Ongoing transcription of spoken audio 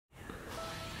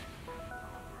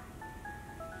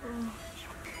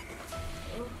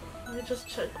just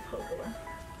check Pokemon.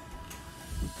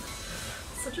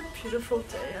 Such a beautiful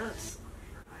day outside.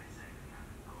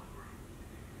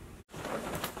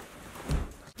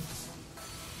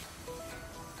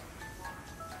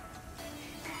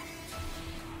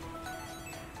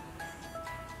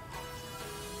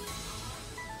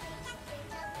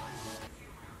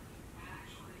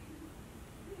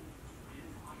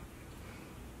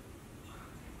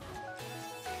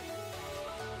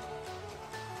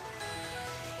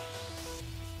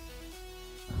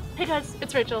 Hey guys,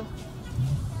 it's Rachel.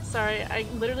 Sorry, I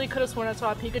literally could have sworn I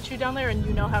saw a Pikachu down there, and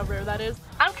you know how rare that is.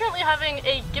 I'm currently having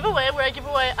a giveaway where I give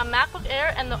away a MacBook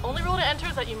Air, and the only rule to enter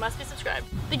is that you must be subscribed.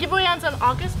 The giveaway ends on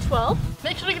August 12th.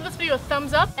 Make sure to give this video a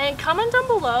thumbs up and comment down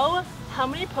below how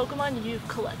many Pokemon you've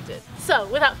collected. So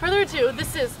without further ado,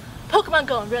 this is Pokemon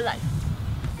Go in real life.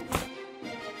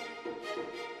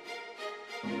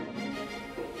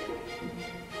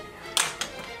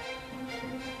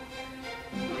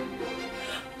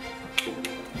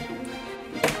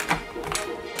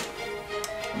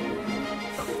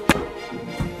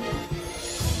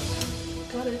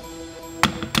 Got it.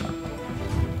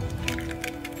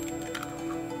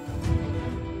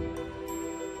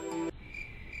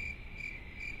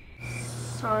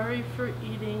 Sorry for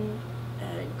eating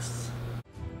eggs.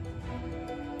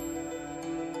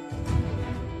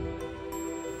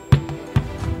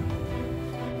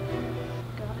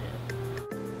 Got it.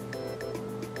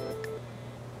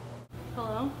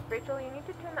 Hello? Rachel, you need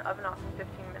to turn the oven off in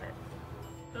 15 minutes.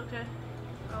 Okay.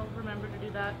 I'll remember to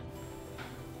do that.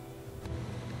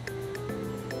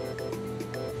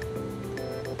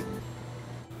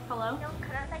 Hello? No,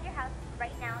 come outside your house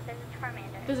right now. There's a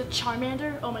Charmander. There's a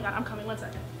Charmander? Oh my god, I'm coming. 1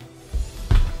 second.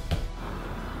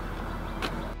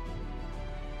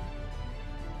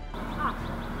 Ah.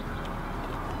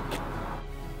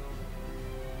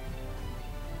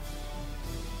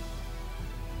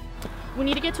 We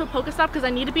need to get to a Pokestop because I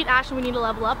need to beat Ash and we need to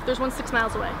level up. There's one 6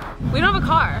 miles away. We don't have a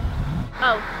car.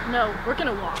 Oh, no, we're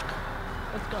gonna walk.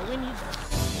 Let's go, we need this.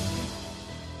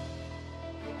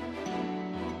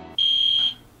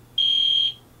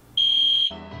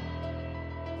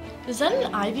 Is that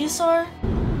an Ivysaur?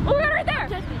 Oh my god, right there!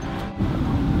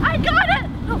 I got it!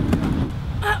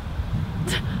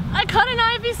 I caught an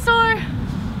Ivysaur!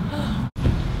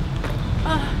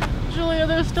 Julia,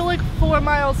 there's still like 4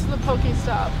 miles to the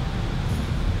Pokestop.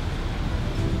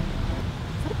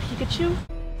 Is that a Pikachu?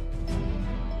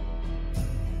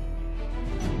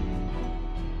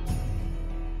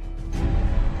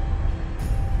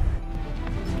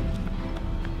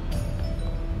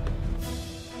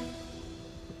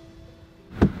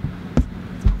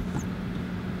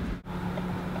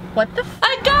 What the f—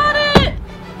 I got it!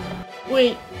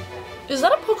 Wait, is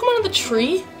that a Pokemon in the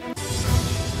tree?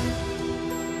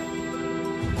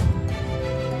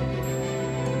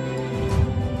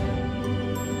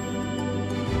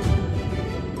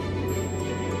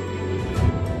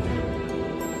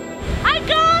 I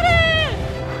got it!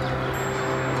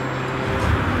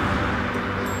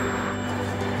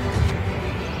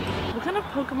 What kind of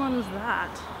Pokemon is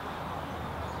that?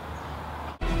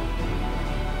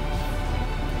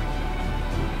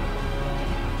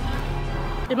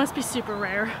 It must be super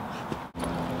rare.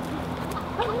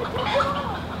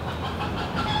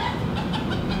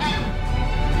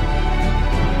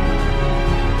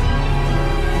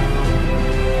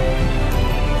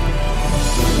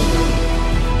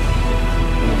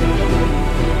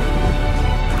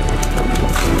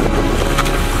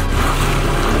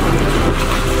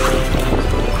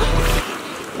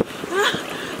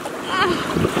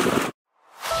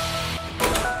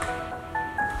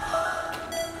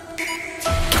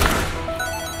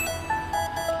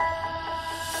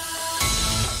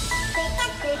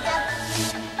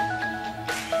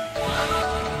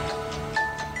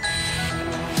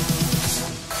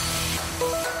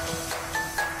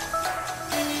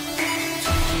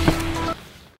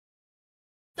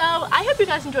 I hope you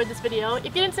guys enjoyed this video. If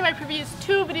you didn't see my previous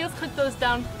 2 videos, click those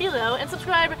down below and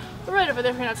subscribe right over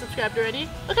there if you're not subscribed already.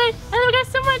 Okay, I love you guys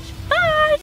so much. Bye!